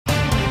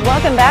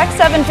Welcome back.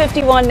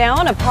 7:51 now,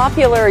 and a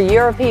popular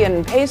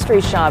European pastry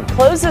shop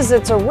closes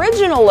its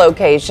original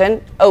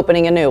location,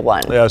 opening a new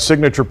one. Yeah,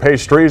 signature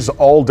pastries,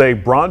 all-day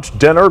brunch,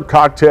 dinner,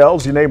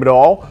 cocktails, you name it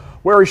all.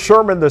 Where is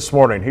Sherman this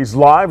morning? He's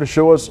live to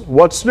show us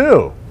what's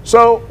new.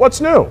 So, what's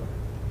new?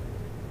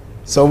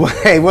 So,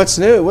 hey, what's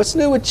new? What's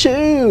new with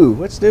you?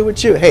 What's new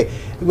with you? Hey,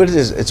 what is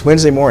this? It's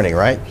Wednesday morning,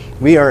 right?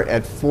 We are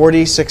at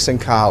 46 in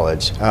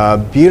College.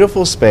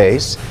 Beautiful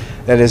space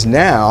that is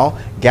now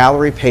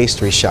Gallery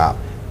Pastry Shop.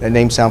 That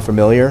name sound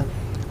familiar?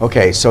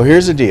 Okay, so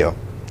here's the deal.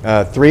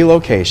 3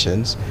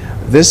 locations.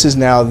 This is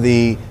now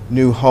the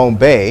new home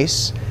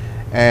base,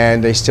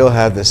 and they still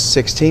have the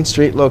 16th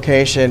Street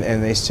location,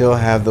 and they still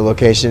have the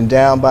location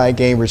down by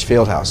Cambridge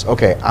Fieldhouse.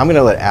 Okay, I'm going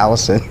to let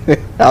Allison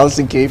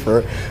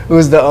Kiefer,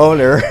 who's the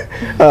owner,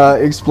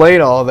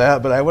 explain all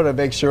that, but I want to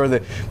make sure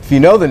that if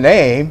you know the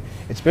name,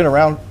 it's been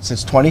around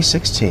since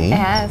 2016. It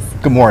has.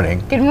 Good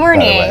morning. Good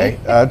morning. By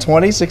the way.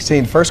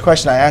 2016, first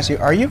question I asked you,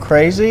 are you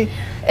crazy?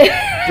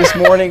 This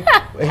morning,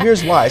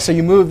 here's why. So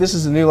you moved. This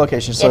is a new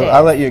location. So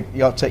I'll let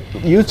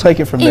you take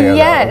it from there.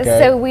 Yes. Though,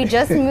 okay? So we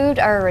just moved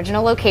our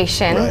original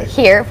location Right.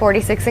 here,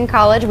 46 in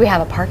College. We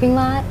have a parking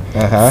lot.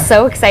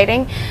 So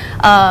exciting.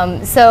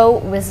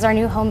 So this is our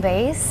new home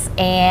base,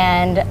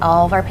 and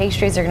all of our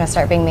pastries are going to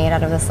start being made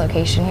out of this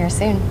location here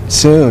soon.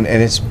 Soon,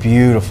 and it's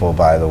beautiful,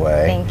 by the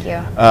way. Thank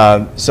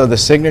you. So the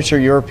signature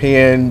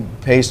European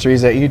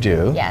pastries that you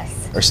do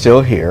are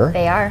still here.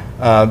 They are.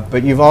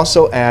 But you've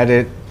also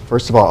added,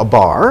 first of all, a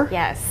bar.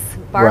 Yes.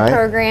 Bar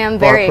program,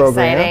 very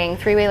exciting.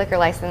 3-way liquor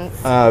license.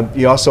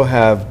 You also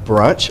have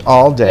brunch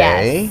all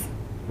day,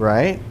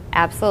 right?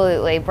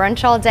 Absolutely.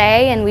 Brunch all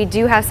day, and we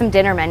do have some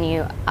dinner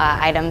menu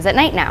items at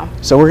night now.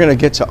 So we're going to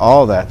get to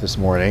all that this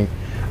morning.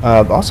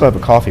 Also have a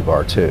coffee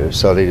bar too,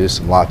 so they do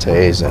some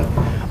lattes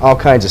and all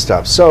kinds of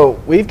stuff. So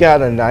we've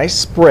got a nice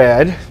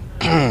spread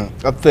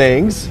of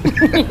things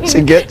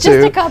to get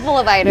to. Just a couple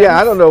of items. Yeah,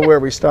 I don't know where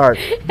we start,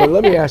 but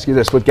let me ask you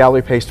this: with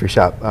Gallery Pastry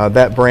Shop,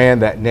 that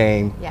brand, that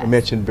name, you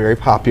mentioned, very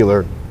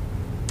popular.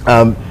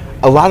 A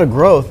lot of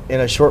growth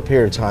in a short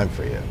period of time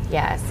for you.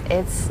 Yes,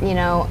 it's, you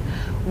know,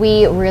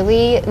 we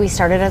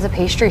started as a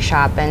pastry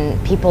shop,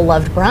 and people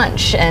loved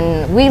brunch,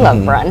 and we love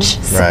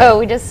brunch, so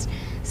we just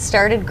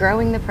started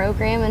growing the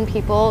program, and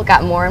people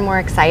got more and more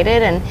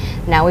excited, and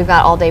now we've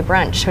got all day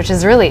brunch, which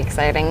is really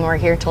exciting. We're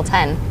here till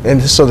 10.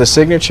 And so the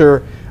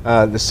signature,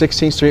 the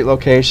 16th Street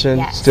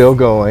location, still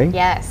going.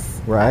 Yes.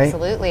 Right?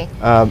 Absolutely.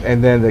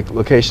 And then the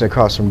location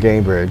across from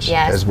Cambridge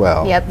as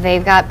well. Yep,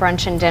 they've got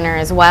brunch and dinner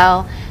as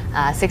well.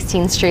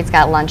 16th Street's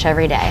got lunch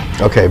every day.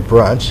 Okay,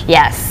 brunch.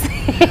 Yes.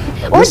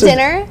 Or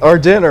dinner. Or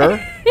dinner.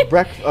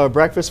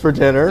 Breakfast for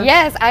dinner.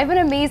 Yes, I've been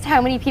amazed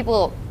how many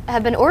people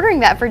have been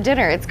ordering that for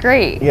dinner. It's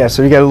great. Yeah,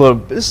 so you got a little,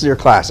 this is your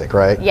classic,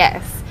 right?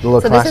 Yes. So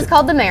this is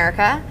called the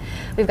America.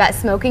 We've got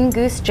smoking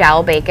goose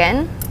jowl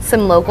bacon,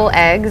 some local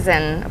eggs,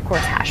 and of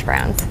course hash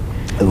browns.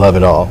 I love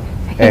it all.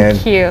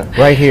 Thank you.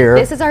 Right here.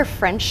 This is our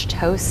French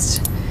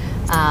toast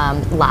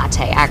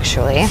latte,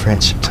 actually.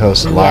 French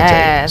toast latte.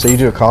 Yes. So you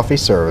do a coffee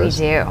service.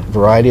 We do.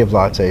 Variety of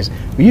lattes.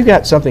 Well, you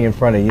got something in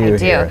front of you here.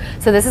 I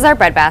do. So this is our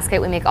bread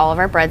basket. We make all of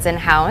our breads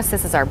in-house.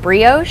 This is our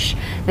brioche.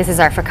 This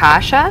is our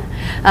focaccia.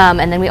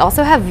 And then we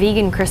also have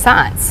vegan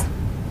croissants,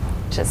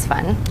 which is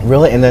fun.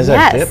 Really? And there's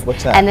that dip?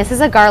 What's that? And this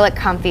is a garlic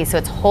comfit. So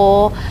it's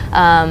whole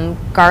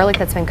garlic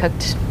that's been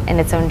cooked in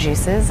its own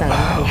juices. And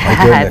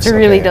it's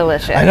really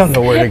delicious. I don't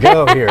know where to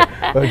go here.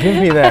 But give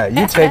me that.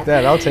 You take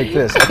that. I'll take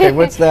this. Okay,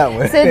 what's that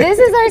one? So this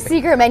is our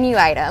secret menu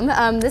item.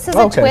 This is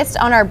a twist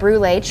on our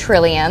brulee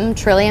Trillium.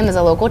 Trillium is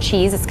a local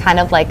cheese. It's kind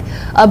of like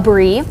a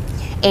brie.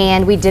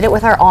 And we did it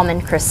with our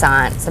almond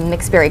croissant, some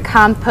mixed berry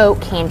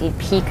compote, candied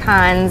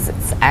pecans.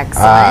 It's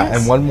excellent.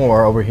 And one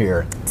more over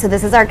here. So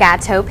this is our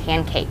gâteau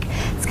pancake.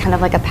 It's kind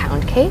of like a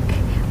pound cake,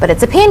 but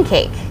it's a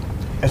pancake.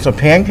 It's a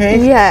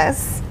pancake?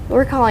 Yes,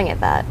 we're calling it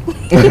that.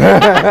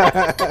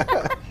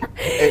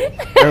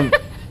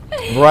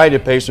 Variety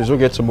of pastries. We'll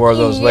get some more of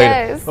those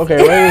later. Okay,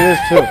 ready this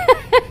too.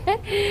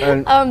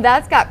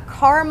 That's got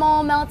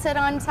caramel melted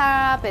on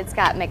top. It's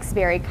got mixed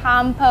berry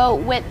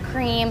compote, whipped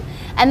cream,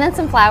 and then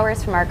some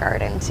flowers from our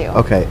garden too.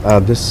 Okay,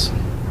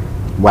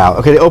 wow.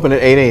 Okay, they open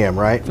at 8 a.m.,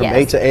 right? From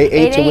 8 to 8.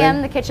 8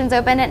 a.m. The kitchen's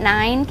open at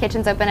 9.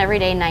 Kitchen's open every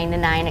day, 9 to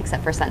 9,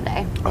 except for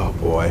Sunday. Oh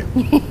boy.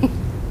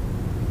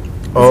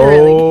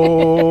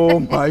 Oh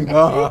my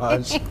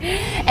gosh.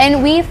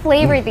 And we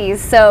flavored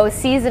these so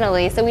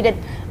seasonally. So we did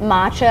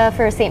matcha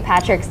for St.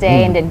 Patrick's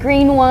Day and did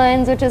green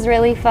ones, which is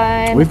really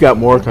fun. We've got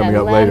more coming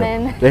up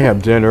later. They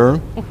have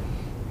dinner.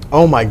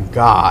 Oh my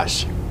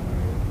gosh.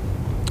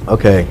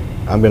 Okay,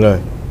 I'm going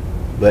to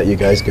let you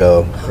guys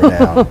go for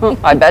now.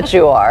 I bet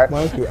you are.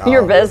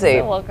 You're busy.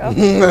 You're welcome.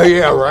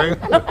 Yeah, right?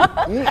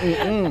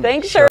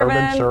 Thanks,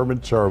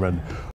 Sherman. Sherman.